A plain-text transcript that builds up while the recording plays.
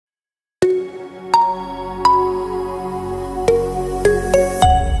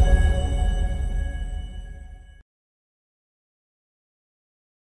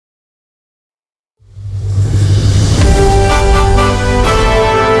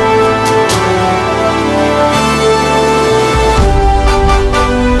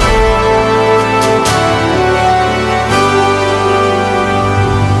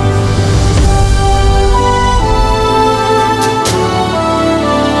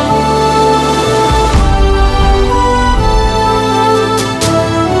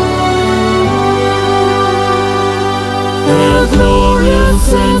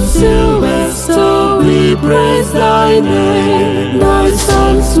we praise thy name. Thy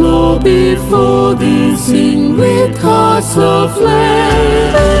sons low before thee sing with hearts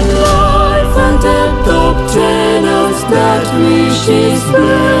aflame. In life and death obtain us that wishes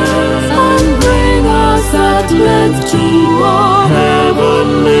bless, and bring us at length to our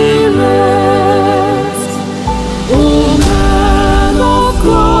heavenly rest. O man of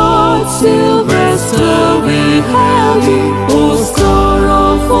God, Sylvester, we hail thee. O Star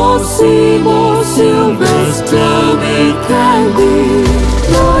of Osimo, Sylvester, we thank thee.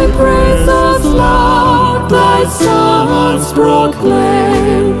 Thy praises loud, thy sons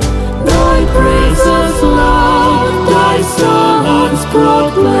proclaim. Thy praises loud, thy sons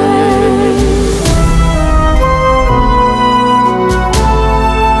proclaim.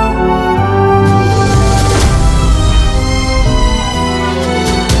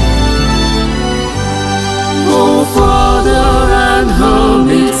 O Father and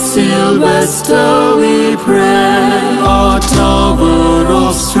Hermit Sylvester, we pray. Our tower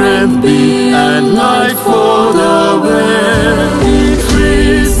of strength be, and light for the way.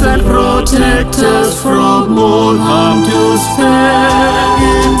 Increase and protect us from all harm to spare.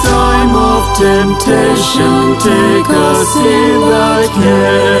 In time of temptation, take us in thy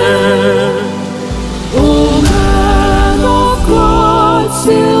care. O man of God,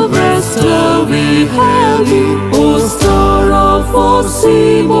 Sylvester, we hail thee. O Star of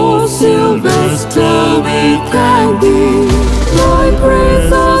Osimo, Sylvester, we thank thee. Thy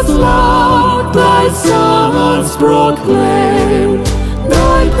praises loud, thy sons proclaim.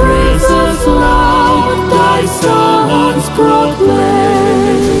 Thy praises loud, thy sons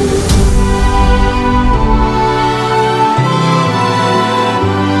proclaim.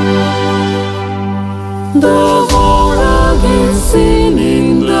 The whole again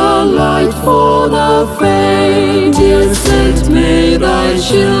singing the light for the faint. Dear saint, may thy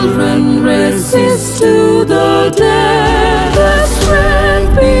children resist to the death. The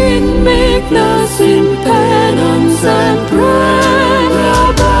strength in meekness, in penance and prayer.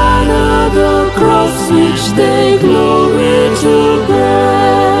 The banner, the cross which they glory to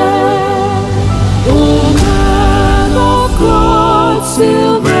bear. O man of God,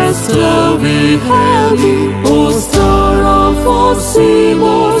 Sylvester, we hail thee. O Star of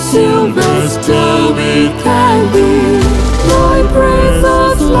Osimo, Sylvester, we thank thee. Thy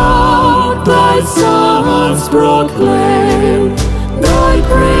praises loud, thy sons proclaim. Thy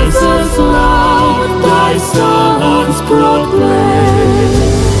praises loud, thy sons proclaim.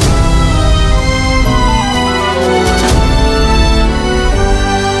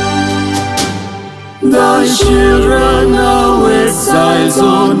 Thy children now exiles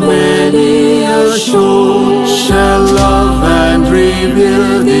on many a shore shall love and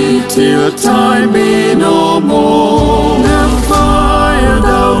revere thee till time be no more. The fire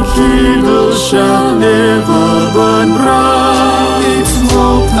thou kindled shall never burn bright, its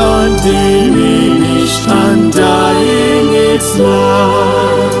smoke undiminished, undying its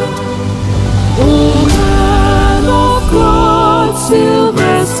light. O man of God,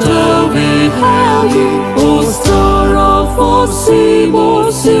 Sylvester, we hail thee. O Star of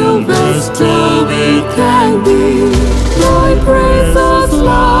Osimo, Sylvester, we thank thee. Thy praises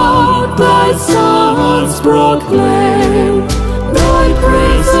loud, thy sons proclaim. Thy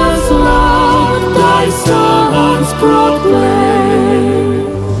praises loud, thy sons proclaim.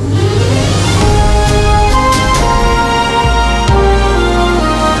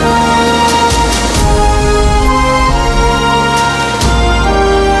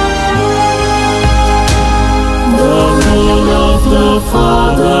 The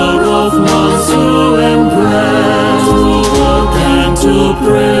Father of months to embrace, to work and to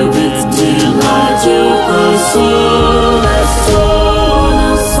pray with delight you pursue. Restore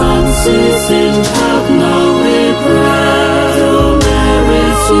us unceasing help now we pray. Through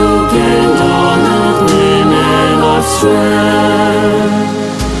merits you gained on earth we may not stray.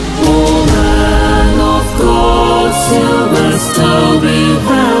 O man of God, Sylvester, we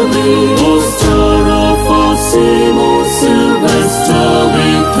hail thee. O Star of Osimo, Sylvester, we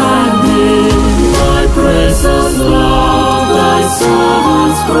thank thee. Thy praises loud, thy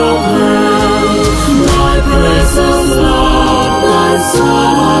sons proclaim. Thy praises loud, thy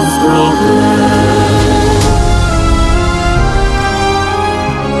sons proclaim.